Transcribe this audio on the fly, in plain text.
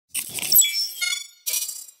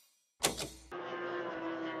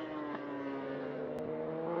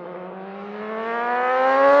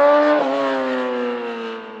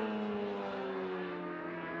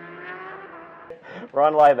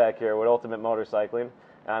Ron Lieback here with Ultimate Motorcycling.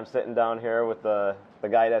 I'm sitting down here with the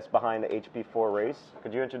guy that's behind the HP4 RACE.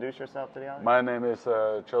 Could you introduce yourself to the audience? My name is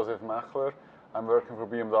Josef Mächler. I'm working for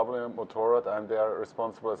BMW Motorrad. I'm there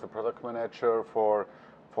responsible as a product manager for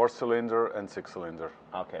 4-cylinder and 6-cylinder.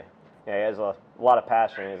 Okay. Yeah, he has a lot of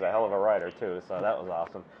passion. He's a hell of a rider too, so that was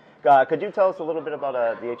awesome. Could you tell us a little bit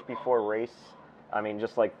about the HP4 RACE? I mean,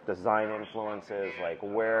 just like design influences, like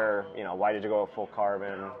where, why did you go with full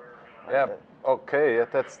carbon? Yeah, okay. Yeah,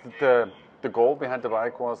 that's the goal behind the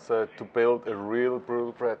bike was to build a real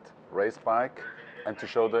brutal-bred race bike and to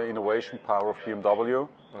show the innovation power of BMW.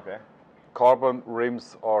 Okay. Carbon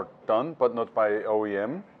rims are done, but not by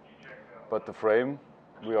OEM. But the frame,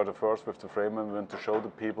 we are the first with the frame, and we want to show the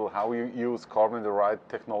people how you use carbon, the right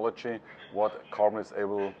technology, what carbon is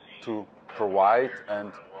able to provide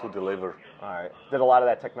and to deliver. All right. Did a lot of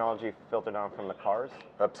that technology filter down from the cars?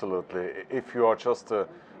 Absolutely. If you are just a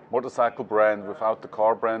motorcycle brand without the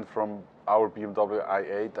car brand from our BMW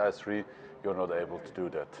i8, i3, you're not able to do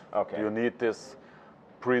that. Okay. You need this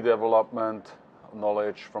pre-development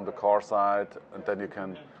knowledge from the car side, and then you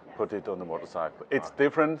can put it on the motorcycle. It's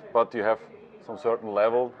different, but you have some certain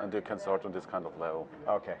level, and you can start on this kind of level.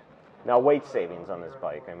 Okay. Now, weight savings on this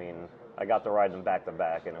bike. I mean, I got to ride them back to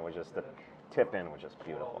back, and it was just the tip in was just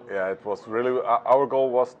beautiful. Yeah, it was really. Our goal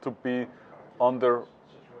was to be under.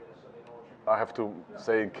 I have to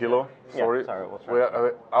say in kilo. Sorry. Yeah, sorry. We'll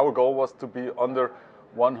try. Our goal was to be under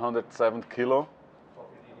 107 kilo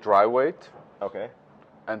dry weight. Okay.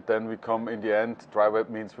 And then we come in the end. Dry weight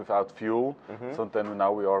means without fuel. Mm-hmm. So then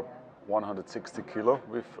now we are 160 kilo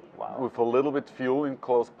with a little bit fuel in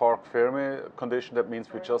closed park Fermi condition. That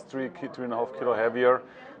means we're just 3.5 kilo heavier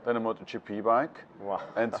than a MotoGP bike. Wow.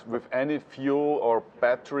 And with any fuel or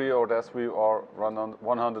battery or this, we are run on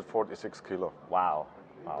 146 kilo. Wow.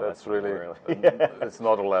 That's really yeah. It's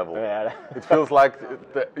not a level. Yeah. It feels like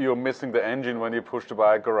you're missing the engine when you push the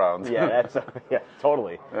bike around. Yeah, yeah,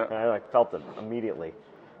 totally. Yeah. I felt it immediately.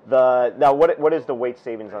 Now, what is the weight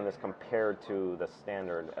savings on this compared to the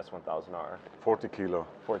standard S1000R? 40 kilo.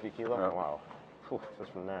 40 kilo? Yeah. Oh, wow.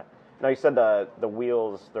 Just from that. Now, you said the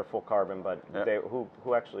wheels, they're full carbon, but yeah.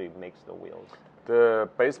 who actually makes the wheels? The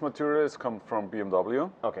base materials come from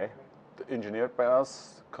BMW. Okay. Engineered by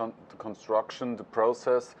us, the construction, the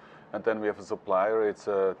process, and then we have a supplier. It's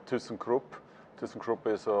ThyssenKrupp. ThyssenKrupp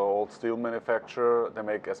is an old steel manufacturer. They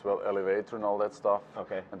make as well elevator and all that stuff.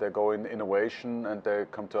 Okay. And they go in innovation, and they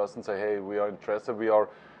come to us and say, hey, we are interested. We are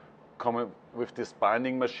coming with this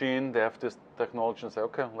binding machine. They have this technology and say,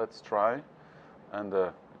 okay, let's try. And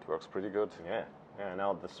it works pretty good. Yeah. Yeah.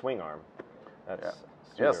 Now the swing arm. That's yeah.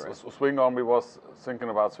 Yes, right? Swing arm, we was thinking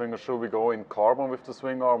about swing arm, should we go in carbon with the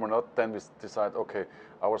swing arm or not? Then we decide, okay,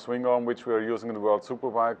 our swing arm, which we are using in the World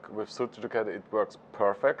Superbike with certificate, it works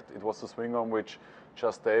perfect. It was the swing arm which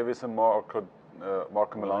Just Davis and Marco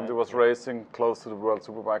Melandi was racing close to the World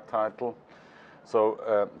Superbike title.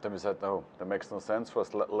 So then we said, no, that makes no sense for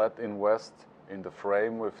us. Let's invest in the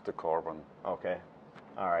frame with the carbon. Okay.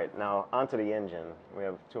 All right. Now, onto the engine. We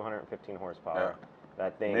have 215 horsepower. Yeah.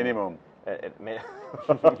 That thing. Minimum. I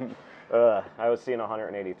was seeing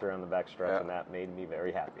 183 on the back stretch, and that made me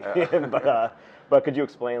very happy. Yeah. but could you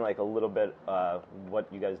explain like a little bit what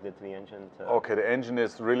you guys did to the engine? Okay, the engine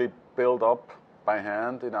is really built up by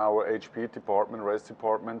hand in our HP department, race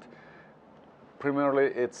department.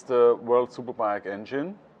 Primarily, it's the World Superbike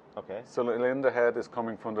engine. Okay. Cylinder head is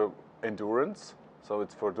coming from the endurance, so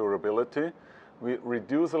it's for durability. We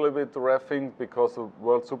reduce a little bit the revving because of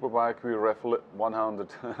World Superbike, we rev 100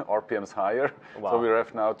 RPMs higher. Wow. So we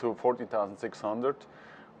rev now to 14,600.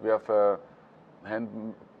 We have a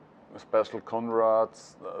special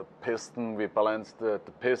Conrads piston. We balance the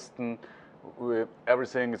piston.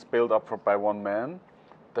 Everything is built up by one man.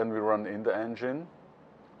 Then we run in the engine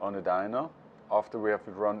on a dyno. After we have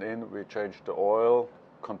it run in, we change the oil,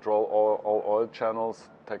 control all oil channels,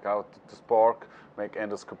 take out the spark, make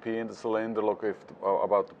endoscopy in the cylinder, look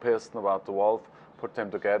about the piston, about the valve, put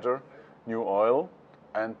them together, new oil,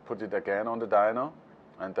 and put it again on the dyno,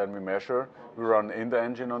 and then we measure. We run in the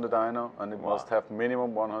engine on the dyno, and it must have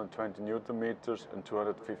minimum 120 Newton meters and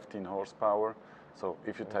 215 horsepower. So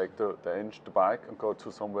if you take the bike and go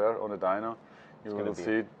to somewhere on the dyno, you will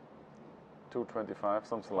see 225,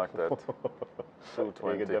 something like that.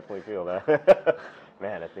 220. You can definitely feel that.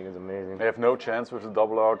 Man, that thing is amazing. They have no chance with the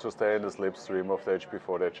double R to stay in the slipstream of the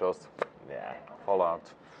HP4. They just fall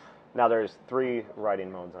out. Now there's 3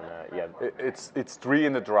 riding modes on that. Yeah. It's 3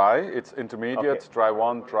 in the dry. It's intermediate, dry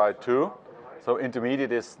 1, dry 2. So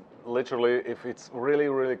intermediate is literally if it's really,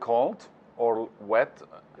 really cold or wet,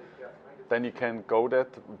 then you can go that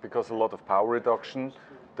because a lot of power reduction.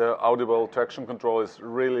 The audible traction control is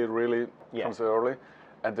really comes early,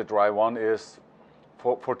 and the dry one is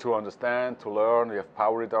for to understand, to learn. We have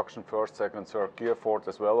power reduction first, second, third gear, fourth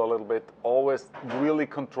as well a little bit. Always wheelie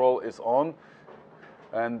control is on,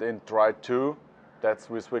 and in dry 2, that's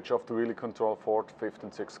we switch off the wheelie control, fourth, fifth,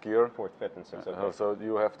 and sixth gear. Fourth, fifth, and sixth. Okay. So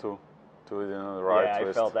you have to do it in the right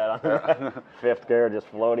twist. I felt that on the fifth gear, just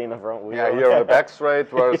floating the front wheel. Yeah, here on the back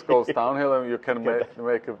straight where it goes downhill, and you can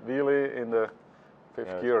make a wheelie in the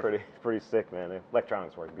fifth gear. Pretty sick, man. The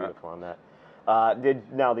electronics work beautiful on that.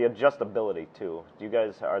 Now the adjustability too. Do you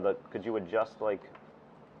guys could you adjust like?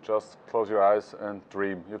 Just close your eyes and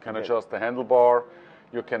dream. You can adjust the handlebar.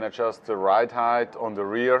 You can adjust the ride height on the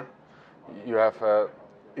rear. You have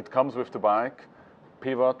it comes with the bike.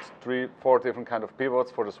 Pivot, 3-4 different kind of pivots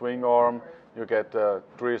for the swing arm. You get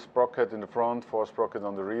 3 sprocket in the front, 4 sprocket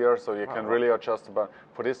on the rear, so you can really adjust the bike.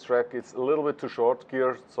 For this track, it's a little bit too short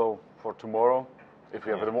gear, so for tomorrow, if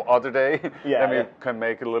you have an other day, then you can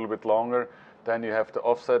make it a little bit longer. Then you have the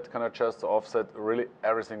offset, can adjust the offset, really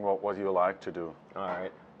everything what you like to do. All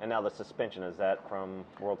right. And now the suspension, is that from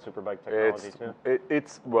World Superbike technology too?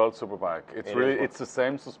 It's World Superbike. It's the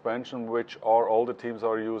same suspension which all the teams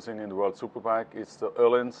are using in the World Superbike. It's the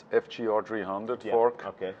Öhlins FGR 300 fork.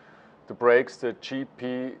 Okay. The brakes, the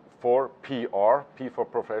GP4 PR, P for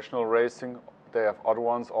professional racing. They have other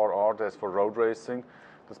ones, RR, that's for road racing.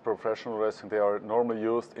 That's professional racing. They are normally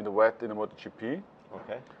used in the wet in the MotoGP.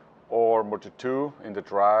 Okay. Or Moto2 in the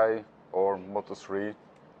dry, or Moto3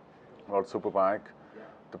 World Superbike.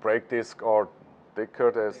 The brake discs are thicker,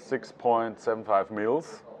 they're 6.75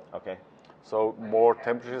 mils. Okay. So more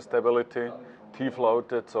temperature stability,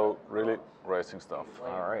 T-floated, so really racing stuff.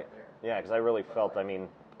 All right. Yeah, because I really felt, I mean,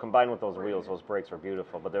 combined with those wheels, those brakes were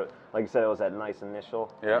beautiful. But like you said, it was that nice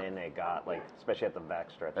initial, and then they got, like, especially at the back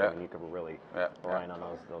stretch, I mean, you could really ride on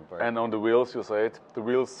those brakes. And on the wheels, you say it, the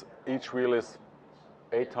wheels, each wheel is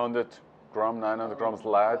 800 grams, 900 grams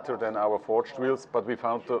lighter than our forged wheels, but we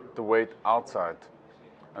found the weight outside.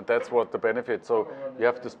 And that's what the benefit. So you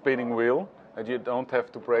have the spinning wheel, and you don't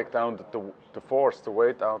have to break down the force, the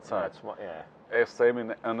weight outside. Same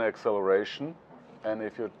in an acceleration, and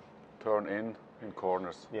if you turn in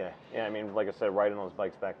corners. Yeah. I mean, like I said, riding those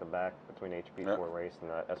bikes back to back between HP4 RACE and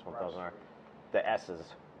the S1000R, the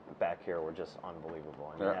S's back here were just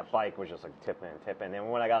unbelievable. I mean, that bike was just like tip in. And then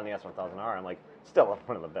when I got on the S1000R, I'm like, still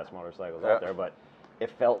one of the best motorcycles out there, but it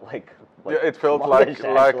felt like it felt like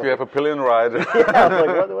you have a pillion rider. I was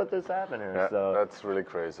like, what is happening? Yeah, so that's really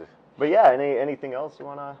crazy. But yeah, anything else you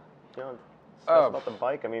wanna discuss about the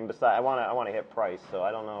bike? I mean, besides, I wanna hit price, so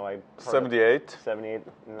I don't know. 78 in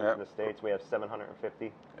the States. We have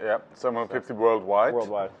 750. Yeah, 750 worldwide.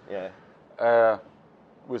 Worldwide, yeah.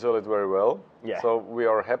 We sell it very well. Yeah. So we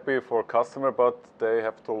are happy for customer, but they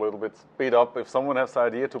have to a little bit speed up. If someone has the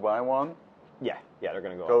idea to buy one, they're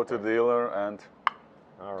gonna go to the dealer and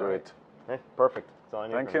do it. Hey, perfect. That's all I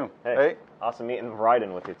need. Thank you. Hey, awesome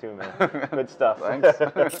riding with you too, man. Good stuff.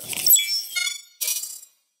 Thanks.